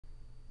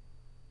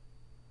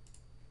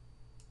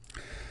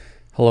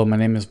Hello, my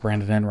name is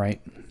Brandon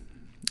Enright,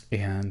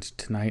 and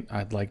tonight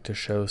I'd like to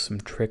show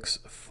some tricks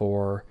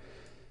for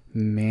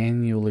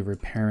manually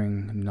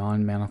repairing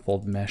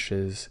non-manifold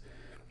meshes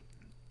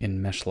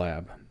in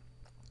Meshlab.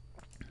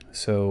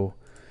 So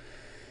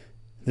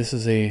this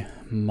is a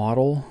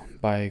model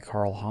by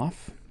Carl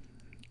Hoff,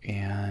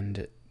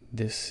 and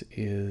this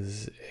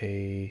is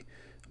a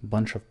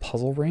bunch of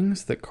puzzle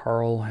rings that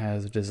Carl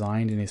has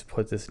designed, and he's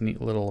put this neat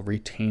little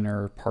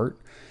retainer part.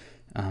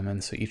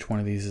 And so each one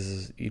of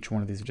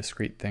these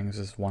discrete things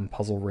is one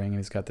puzzle ring, and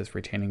he's got this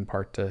retaining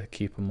part to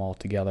keep them all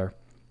together.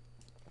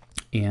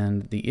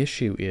 And the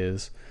issue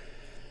is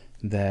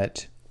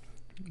that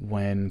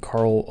when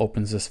Carl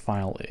opens this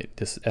file,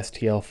 this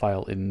STL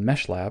file in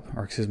Meshlab,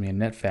 or excuse me, in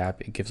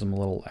NetFab, it gives him a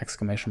little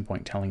exclamation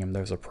point telling him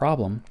there's a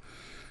problem.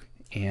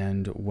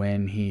 And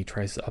when he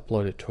tries to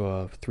upload it to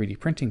a 3D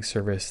printing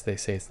service, they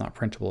say it's not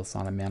printable, it's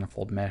not a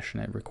manifold mesh,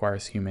 and it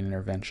requires human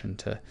intervention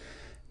to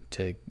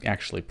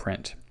actually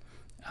print.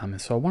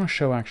 So I want to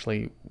show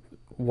actually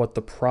what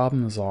the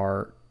problems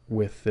are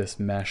with this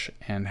mesh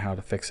and how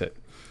to fix it.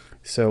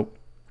 So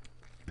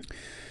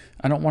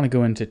I don't want to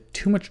go into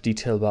too much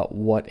detail about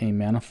what a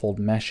manifold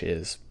mesh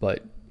is,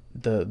 but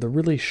the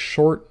really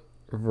short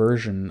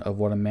version of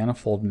what a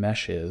manifold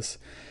mesh is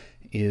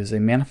a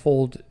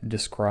manifold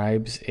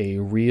describes a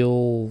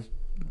real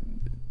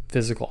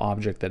physical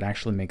object that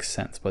actually makes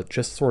sense, but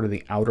just sort of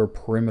the outer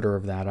perimeter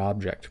of that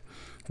object,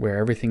 where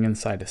everything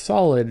inside is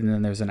solid and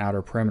then there's an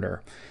outer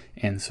perimeter.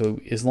 And so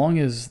as long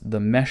as the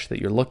mesh that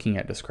you're looking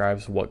at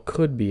describes what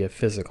could be a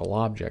physical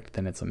object,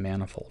 then it's a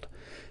manifold.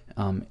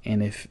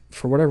 And if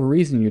for whatever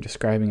reason you're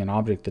describing an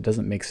object that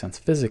doesn't make sense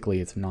physically,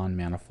 it's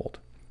non-manifold.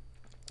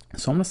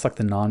 So I'm going to select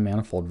the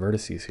non-manifold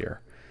vertices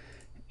here,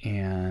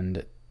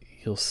 and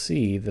you'll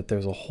see that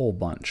there's a whole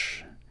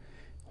bunch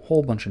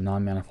of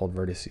non-manifold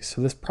vertices.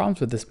 So there's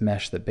problems with this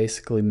mesh that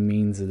basically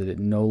means that it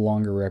no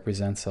longer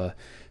represents a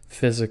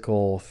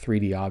physical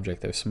 3D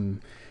object. There's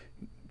some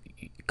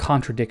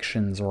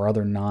contradictions or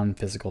other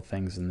non-physical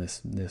things in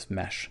this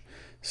mesh.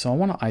 So I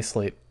want to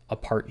isolate a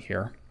part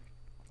here,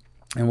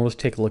 and we'll just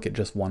take a look at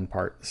just one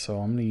part. So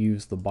I'm going to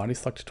use the body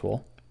select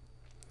tool,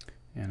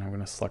 and I'm going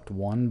to select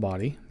one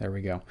body. There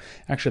we go.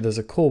 Actually, there's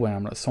a cool way.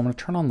 So I'm going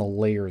to turn on the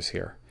layers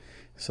here.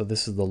 So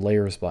this is the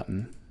layers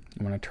button.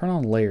 And when I turn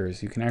on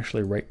layers, you can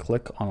actually right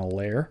click on a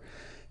layer,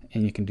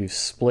 and you can do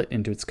split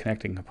into its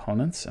connecting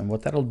components. And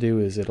what that'll do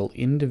is it'll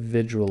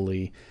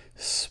individually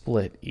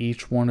split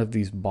each one of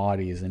these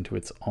bodies into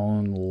its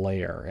own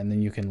layer, and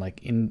then you can like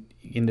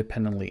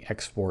independently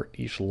export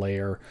each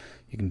layer.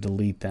 You can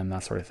delete them,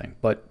 that sort of thing.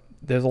 But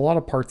there's a lot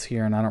of parts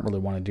here, and I don't really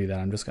want to do that.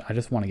 I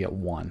just want to get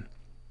one.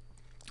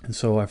 And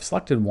so I've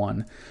selected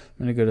one.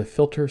 I'm going to go to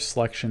Filter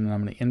Selection, and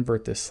I'm going to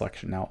invert this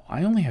selection. Now,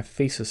 I only have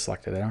faces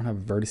selected. I don't have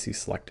vertices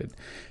selected.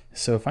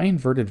 So if I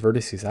inverted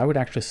vertices, I would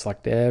actually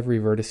select every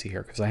vertice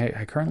here, because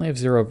I currently have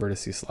 0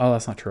 vertices. Oh,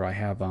 that's not true.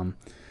 I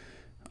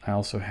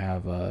also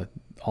have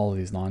all of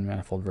these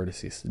non-manifold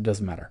vertices. It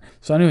doesn't matter.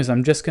 So anyways,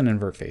 I'm just going to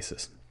invert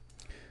faces.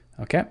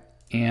 Okay,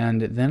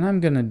 and then I'm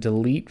going to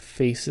delete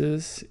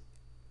faces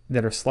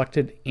that are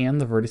selected and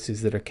the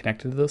vertices that are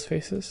connected to those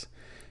faces.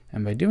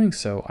 And by doing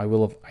so, I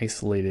will have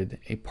isolated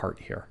a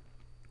part here.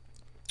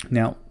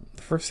 Now,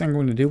 the first thing I'm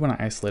going to do when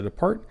I isolate a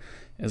part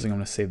is I'm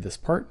going to save this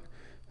part.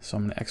 So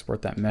I'm going to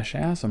export that mesh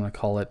as. I'm going to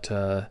call it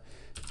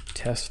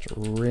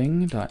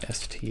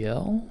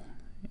testring.stl.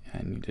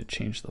 I need to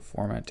change the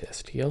format to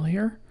STL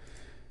here.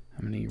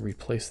 I'm going to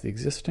replace the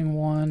existing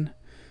one.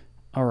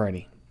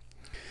 Alrighty.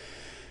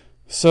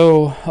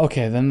 So,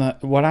 okay, then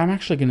what I'm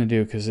actually going to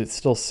do, because it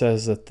still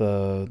says that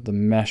the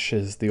mesh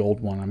is the old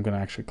one, I'm going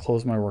to actually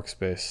close my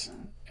workspace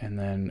and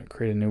then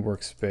create a new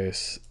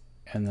workspace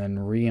and then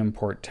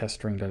re-import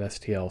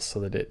testring.stl so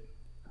that it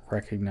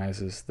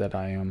recognizes that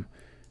I am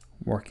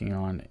working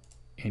on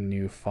a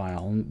new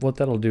file. And what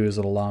that'll do is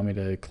it'll allow me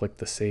to click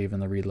the save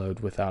and the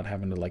reload without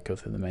having to go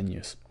through the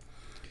menus.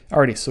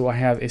 Alrighty, so I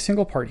have a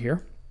single part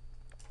here,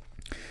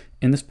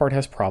 and this part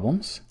has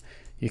problems.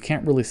 You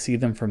can't really see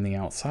them from the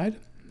outside,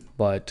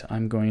 but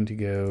I'm going to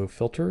go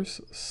Filters,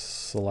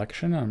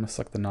 Selection, and I'm going to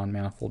select the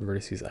non-manifold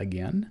vertices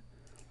again.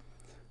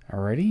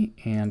 Alrighty,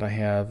 and I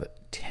have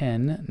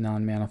 10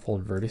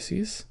 non-manifold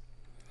vertices.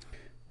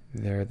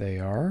 There they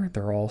are.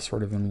 They're all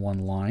sort of in one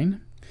line.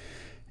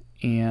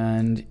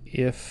 And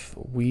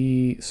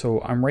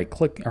so I'm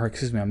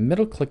I'm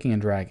middle clicking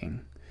and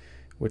dragging,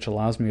 which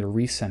allows me to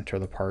recenter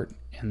the part,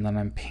 and then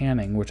I'm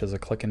panning, which is a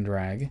click and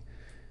drag.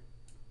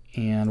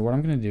 And what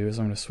I'm going to do is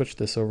I'm going to switch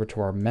this over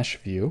to our mesh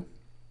view,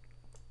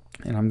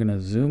 and I'm going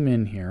to zoom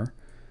in here,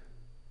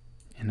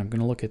 and I'm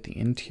going to look at the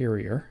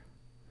interior,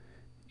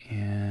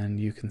 and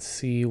you can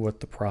see what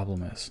the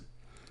problem is.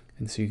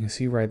 And so you can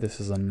see, right, this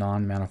is a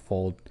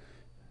non-manifold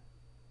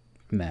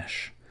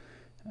mesh.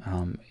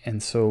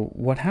 And so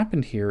what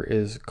happened here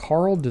is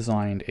Carl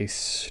designed a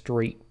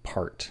straight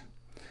part.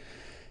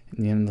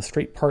 And the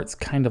straight part's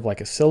kind of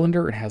like a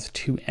cylinder. It has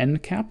 2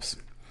 end caps.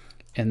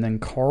 And then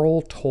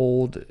Carl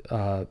told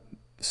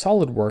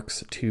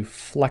SolidWorks to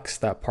flex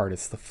that part.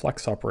 It's the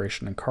flex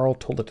operation, and Carl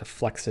told it to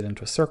flex it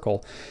into a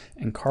circle,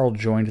 and Carl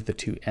joined the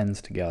two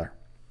ends together.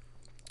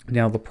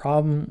 Now the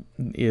problem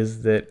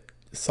is that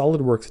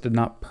SolidWorks did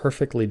not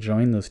perfectly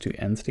join those two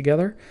ends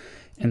together,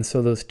 and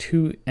so those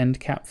two end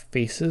cap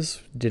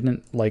faces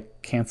didn't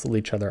like cancel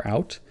each other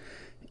out.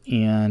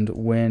 And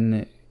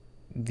when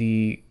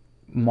the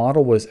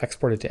model was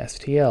exported to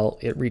STL,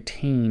 it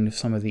retained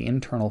some of the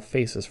internal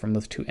faces from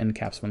those two end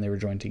caps when they were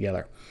joined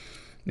together.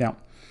 Now,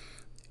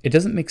 it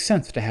doesn't make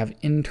sense to have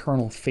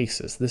internal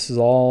faces. This is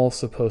all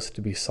supposed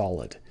to be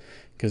solid,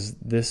 because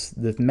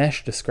the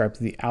mesh describes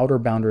the outer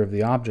boundary of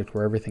the object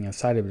where everything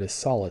inside of it is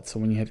solid. So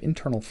when you have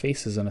internal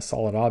faces in a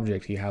solid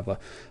object, you have a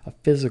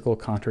physical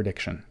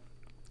contradiction.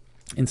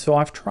 And so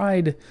I've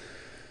tried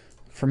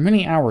for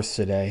many hours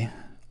today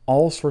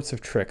all sorts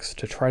of tricks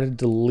to try to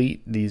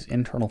delete these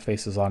internal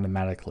faces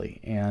automatically.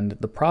 And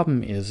the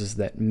problem is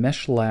that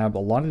Meshlab, a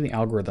lot of the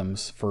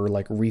algorithms for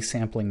like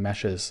resampling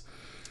meshes,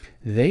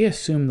 they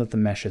assume that the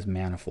mesh is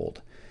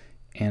manifold.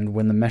 And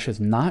when the mesh is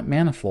not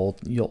manifold,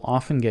 you'll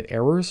often get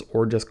errors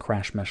or just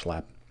crash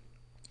Meshlab.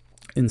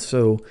 And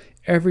so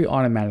every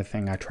automated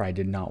thing I tried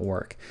did not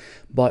work.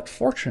 But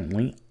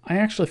fortunately, I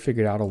actually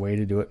figured out a way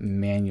to do it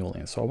manually.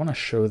 And so I want to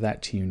show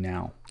that to you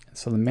now.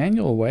 So the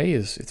manual way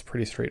it's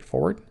pretty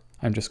straightforward.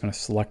 I'm just going to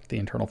select the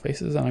internal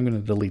faces and I'm going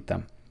to delete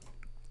them.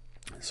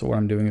 So what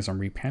I'm doing is I'm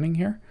repanning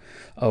here.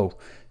 Oh,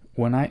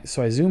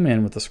 so I zoom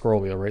in with the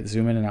scroll wheel, right?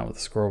 Zoom in and out with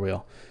the scroll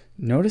wheel.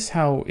 Notice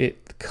how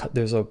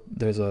there's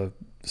a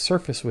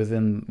surface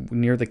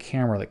near the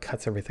camera that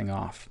cuts everything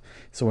off.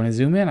 So when I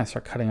zoom in, I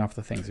start cutting off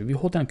the things. If you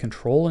hold down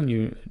Control and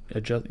you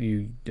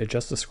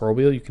adjust the scroll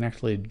wheel, you can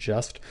actually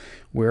adjust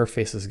where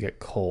faces get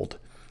culled.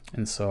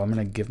 And so I'm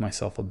going to give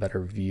myself a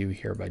better view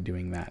here by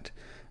doing that.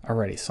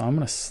 Alrighty, so I'm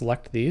going to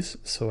select these.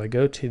 So I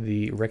go to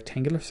the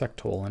rectangular select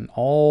tool, and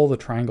all the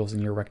triangles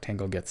in your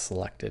rectangle get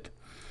selected.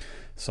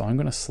 So I'm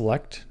going to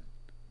select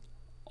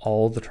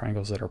all the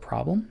triangles that are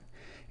problem.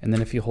 And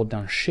then if you hold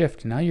down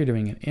Shift, now you're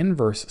doing an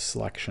inverse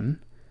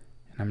selection.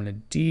 And I'm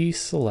going to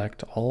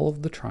deselect all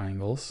of the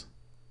triangles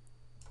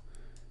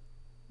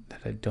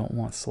that I don't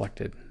want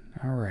selected.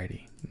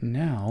 Alrighty,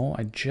 now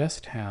I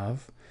just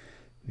have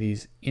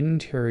these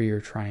interior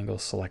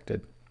triangles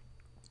selected.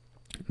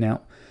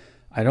 Now,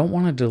 I don't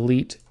want to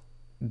delete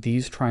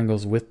these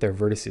triangles with their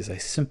vertices. I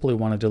simply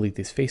want to delete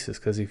these faces,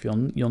 because if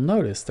you'll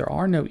notice there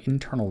are no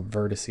internal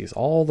vertices.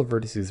 All the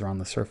vertices are on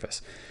the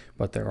surface,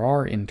 but there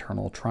are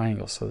internal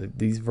triangles. So that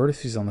these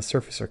vertices on the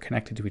surface are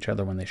connected to each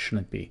other when they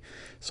shouldn't be.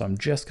 So I'm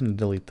just going to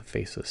delete the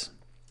faces.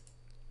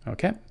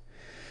 Okay.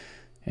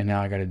 And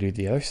now I got to do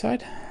the other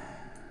side.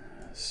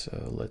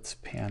 So let's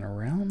pan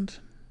around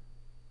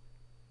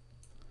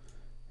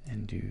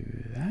and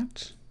do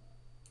that.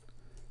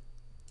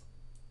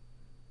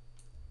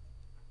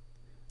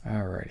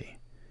 Alrighty,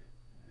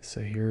 so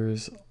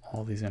here's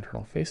all these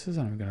internal faces,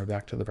 and I'm going to go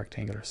back to the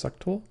rectangular select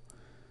tool.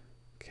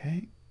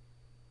 Okay,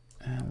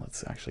 and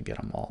let's actually get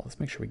them all. Let's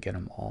make sure we get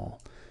them all.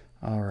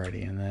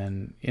 Alrighty, and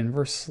then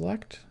inverse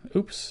select.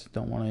 Oops,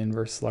 don't want to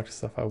inverse select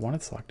stuff I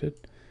wanted selected.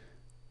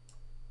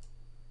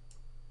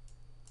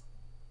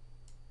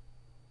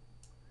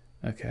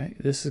 Okay,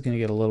 this is going to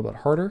get a little bit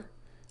harder.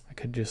 I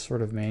could just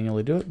sort of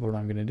manually do it, but what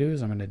I'm going to do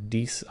is I'm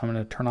going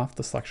to turn off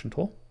the selection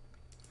tool.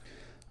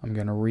 I'm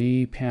going to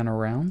repan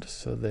around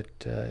so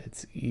that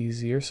it's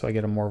easier, so I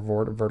get a more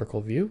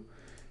vertical view.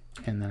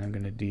 And then I'm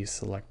going to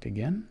deselect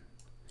again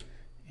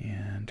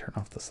and turn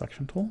off the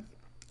selection tool.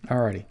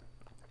 Alrighty,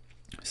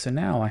 so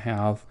now I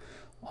have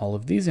all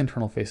of these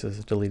internal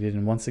faces deleted,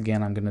 and once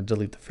again I'm going to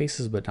delete the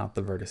faces but not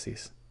the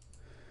vertices.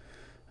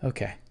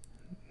 Okay,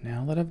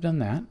 now that I've done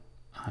that,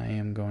 I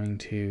am going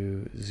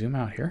to zoom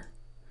out here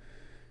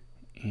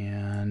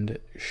and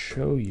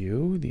show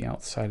you the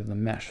outside of the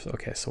mesh.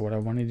 Okay, so what I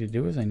wanted to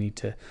do is I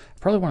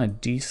probably want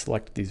to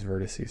deselect these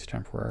vertices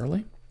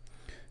temporarily.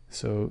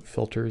 So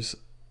filters,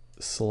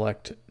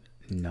 select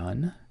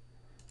none,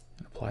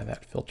 and apply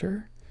that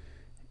filter.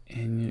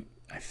 And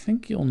I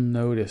think you'll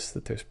notice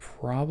that there's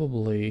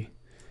probably,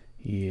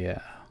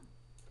 yeah,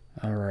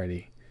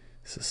 alrighty.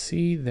 So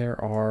see, there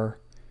are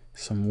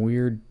some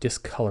weird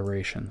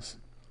discolorations.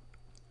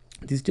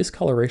 These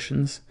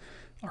discolorations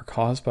are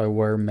caused by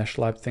where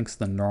Meshlab thinks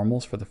the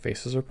normals for the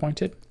faces are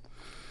pointed.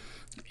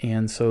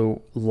 And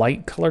so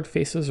light colored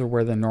faces are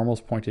where the normals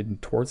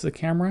pointed towards the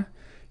camera,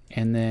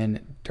 and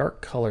then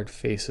dark colored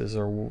faces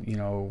are, you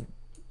know,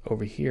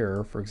 over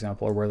here, for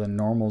example, are where the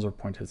normals are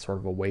pointed sort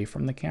of away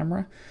from the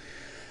camera.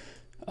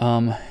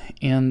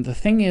 And the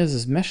thing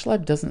is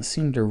Meshlab doesn't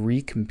seem to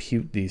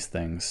recompute these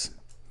things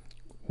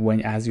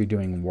as you're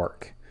doing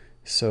work.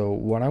 So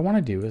what I want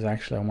to do is I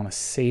want to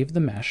save the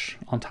mesh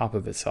on top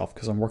of itself,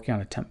 because I'm working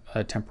on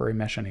a temporary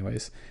mesh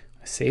anyways.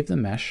 I save the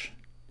mesh,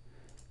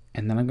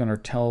 and then I'm going to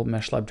tell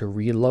Meshlab to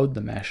reload the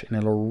mesh, and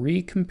it'll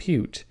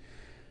recompute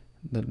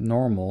the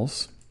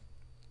normals.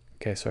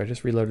 Okay, so I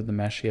just reloaded the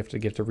mesh. You have to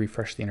get to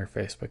refresh the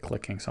interface by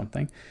clicking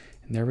something,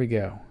 and there we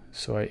go.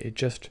 So it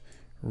just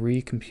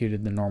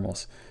recomputed the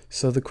normals.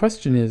 So the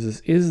question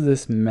is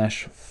this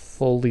mesh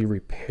fully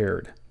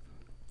repaired?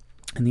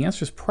 And the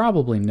answer is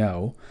probably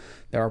no.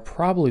 There are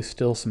probably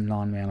still some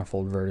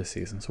non-manifold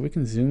vertices. And so we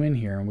can zoom in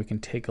here and we can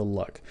take a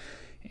look.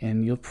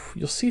 And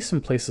you'll see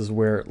some places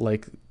where,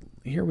 like,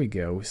 here we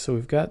go. So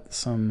we've got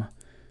some,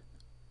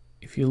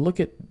 if you look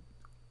at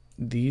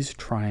these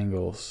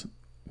triangles,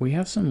 we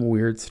have some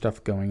weird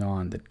stuff going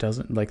on that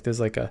doesn't, like, there's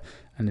like an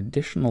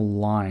additional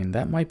line.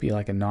 That might be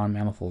like a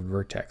non-manifold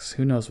vertex.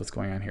 Who knows what's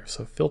going on here?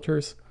 So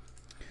filters,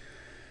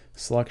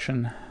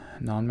 selection,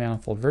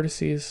 non-manifold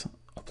vertices,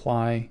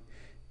 apply.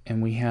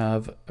 And we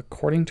have,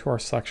 according to our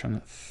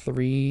selection,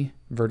 3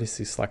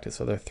 vertices selected.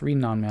 So there are 3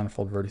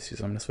 non-manifold vertices.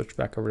 I'm going to switch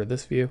back over to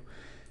this view.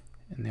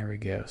 And there we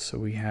go. So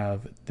we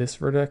have this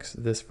vertex,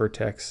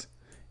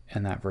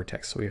 and that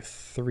vertex. So we have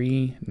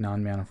 3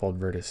 non-manifold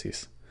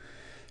vertices.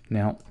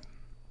 Now,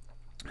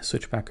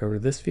 switch back over to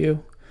this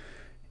view.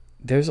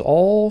 There's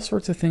all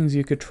sorts of things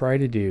you could try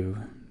to do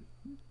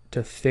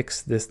to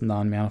fix this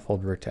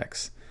non-manifold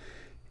vertex.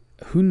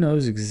 Who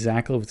knows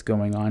exactly what's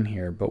going on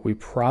here, but we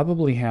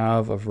probably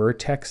have a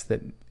vertex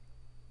that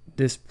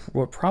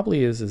what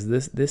probably is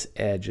this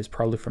edge is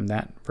probably from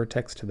that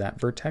vertex to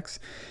that vertex,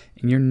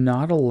 and you're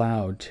not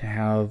allowed to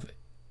have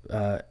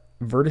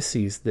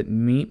vertices that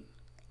meet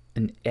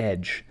an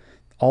edge.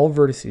 All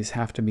vertices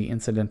have to be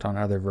incident on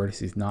other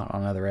vertices, not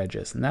on other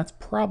edges, and that's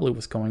probably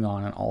what's going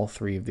on in all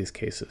 3 of these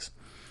cases,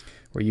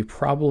 where you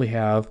probably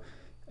have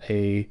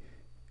a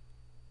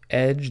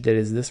edge that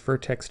is this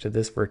vertex to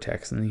this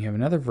vertex, and then you have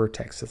another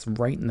vertex that's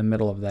right in the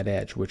middle of that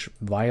edge, which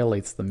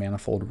violates the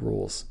manifold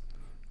rules.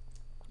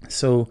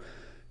 So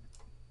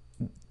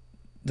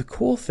the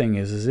cool thing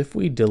is if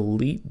we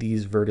delete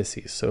these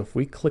vertices, so if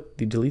we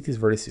delete these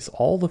vertices,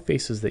 all the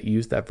faces that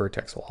use that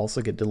vertex will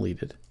also get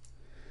deleted.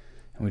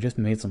 And we just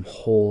made some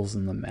holes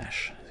in the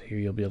mesh. Here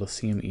you'll be able to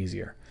see them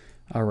easier.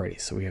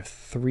 Alrighty, so we have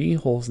 3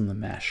 holes in the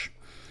mesh.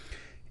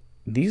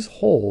 These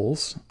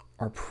holes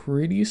are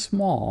pretty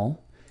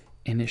small,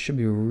 and it should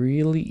be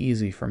really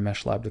easy for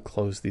Meshlab to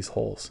close these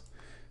holes.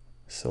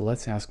 So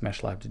let's ask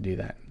Meshlab to do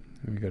that.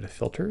 We go to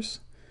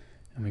Filters,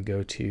 and we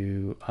go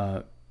to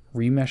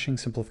Remeshing,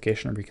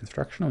 Simplification, and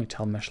Reconstruction, and we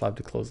tell Meshlab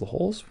to close the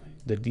holes.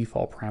 The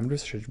default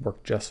parameters should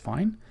work just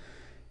fine.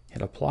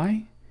 Hit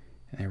Apply,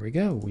 and there we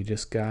go. We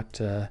just got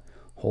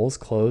holes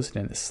closed,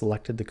 and it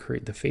selected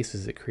the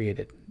faces it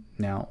created.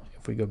 Now,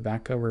 if we go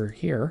back over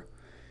here,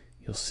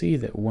 you'll see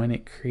that when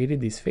it created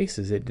these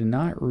faces, it did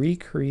not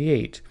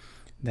recreate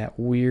that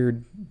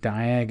weird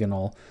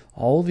diagonal.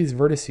 All these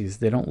vertices,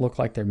 they don't look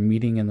like they're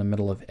meeting in the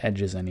middle of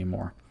edges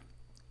anymore.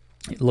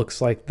 It looks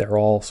like they're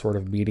all sort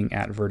of meeting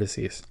at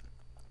vertices.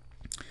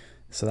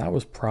 So that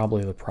was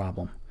probably the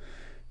problem.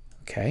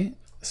 Okay,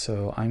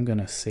 so I'm going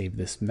to save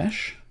this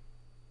mesh,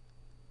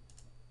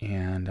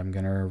 and I'm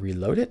going to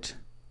reload it,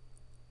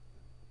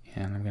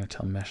 and I'm going to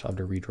tell Meshlab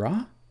to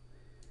redraw,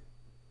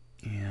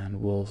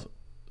 and we'll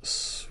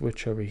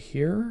switch over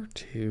here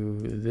to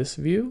this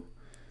view.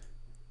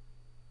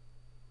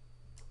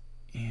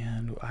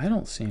 And I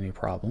don't see any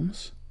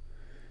problems.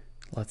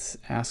 Let's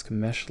ask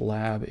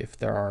Meshlab if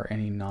there are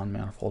any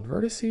non-manifold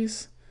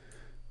vertices.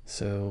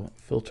 So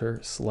filter,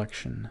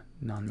 selection,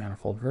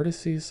 non-manifold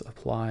vertices,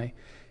 apply,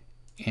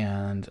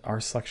 and our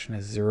selection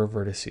is 0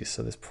 vertices.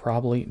 So there's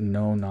probably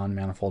no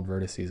non-manifold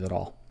vertices at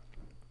all.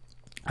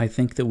 I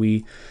think that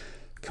we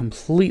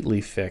completely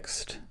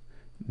fixed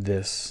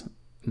this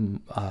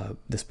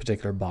this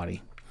particular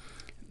body.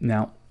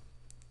 Now,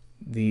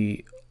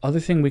 the other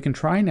thing we can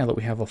try now that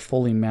we have a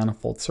fully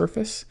manifold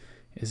surface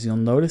is you'll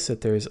notice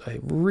that there's a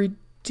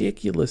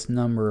ridiculous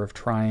number of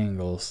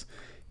triangles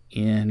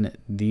in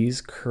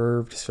these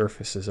curved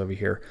surfaces over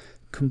here,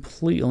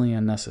 completely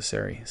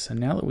unnecessary. So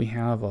now that we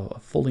have a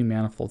fully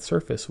manifold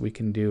surface, we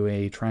can do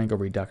a triangle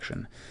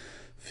reduction.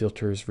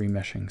 Filters,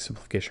 remeshing,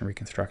 simplification,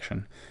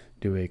 reconstruction.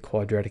 Do a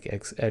quadratic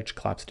edge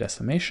collapse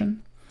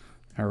decimation.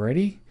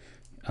 Alrighty.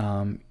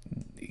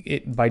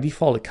 By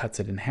default, it cuts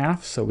it in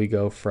half. So we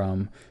go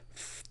from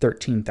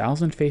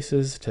 13,000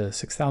 faces to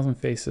 6,000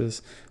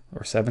 faces,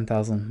 or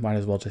 7,000. Might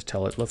as well just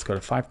tell it, let's go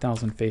to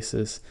 5,000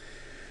 faces.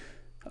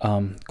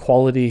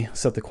 Quality,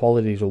 set the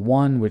quality to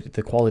 1.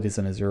 The quality is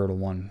in a 0 to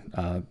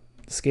 1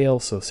 scale,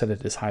 so set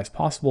it as high as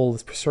possible.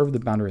 Let's preserve the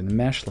boundary in the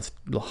mesh. Let's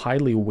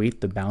highly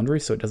weight the boundary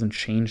so it doesn't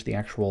change the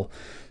actual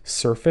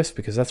surface,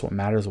 because that's what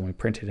matters when we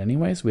print it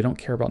anyways. We don't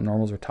care about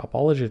normals or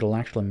topology. It'll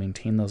actually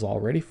maintain those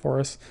already for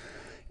us.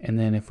 And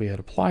then if we hit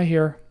apply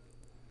here,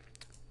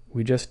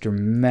 we just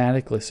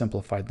dramatically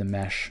simplified the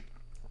mesh,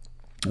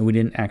 and we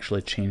didn't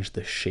actually change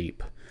the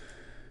shape.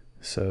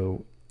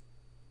 So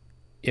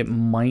it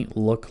might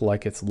look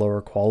like it's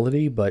lower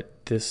quality,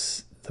 but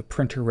the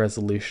printer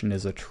resolution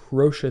is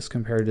atrocious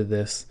compared to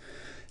this.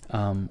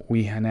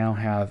 We now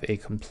have a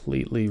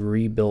completely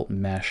rebuilt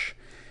mesh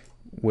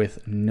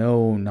with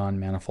no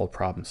non-manifold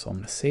problems. So I'm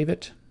going to save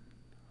it.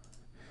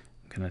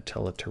 I'm going to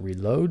tell it to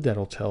reload.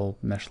 That'll tell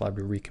Meshlab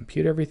to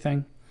recompute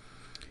everything.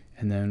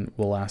 And then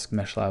we'll ask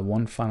Meshlab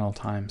one final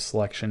time,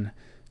 selection,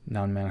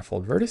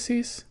 non-manifold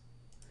vertices.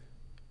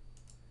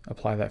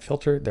 Apply that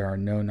filter. There are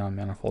no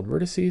non-manifold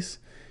vertices.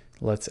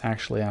 Let's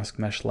actually ask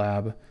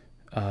Meshlab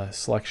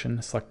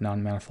selection, select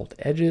non-manifold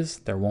edges.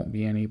 There won't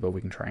be any, but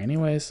we can try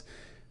anyways.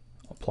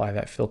 Apply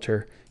that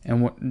filter.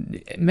 And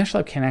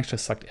Meshlab can't actually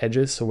select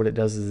edges, so what it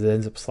does is it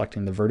ends up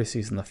selecting the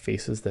vertices and the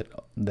faces that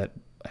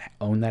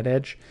own that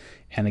edge.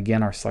 And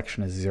again, our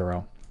selection is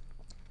 0.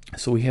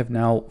 So we have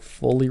now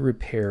fully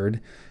repaired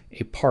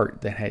a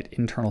part that had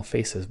internal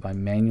faces by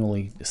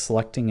manually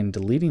selecting and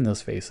deleting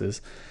those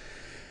faces.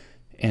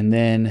 And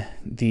then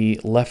the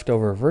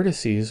leftover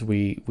vertices,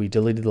 we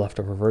deleted the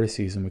leftover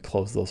vertices and we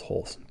closed those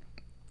holes.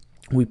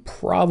 We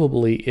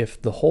probably, if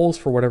the holes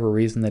for whatever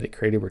reason that it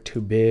created were too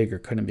big or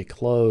couldn't be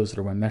closed,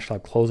 or when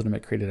Meshlab closed them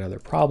it created other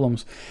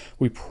problems,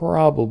 we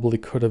probably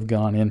could have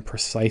gone in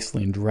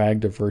precisely and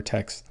dragged a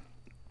vertex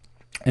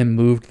and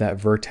moved that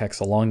vertex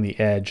along the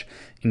edge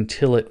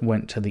until it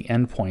went to the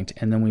endpoint,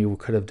 and then we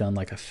could have done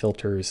like a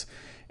filters,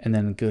 and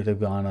then could have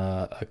gone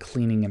a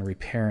cleaning and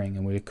repairing,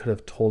 and we could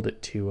have told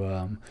it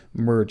to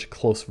merge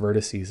close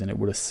vertices, and it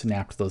would have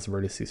snapped those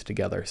vertices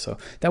together. So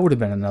that would have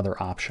been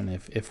another option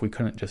if we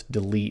couldn't just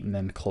delete and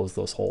then close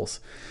those holes.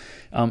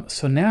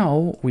 So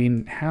now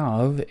we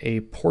have a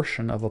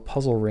portion of a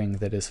puzzle ring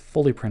that is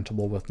fully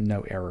printable with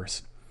no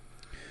errors.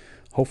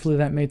 Hopefully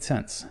that made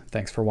sense.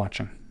 Thanks for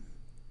watching.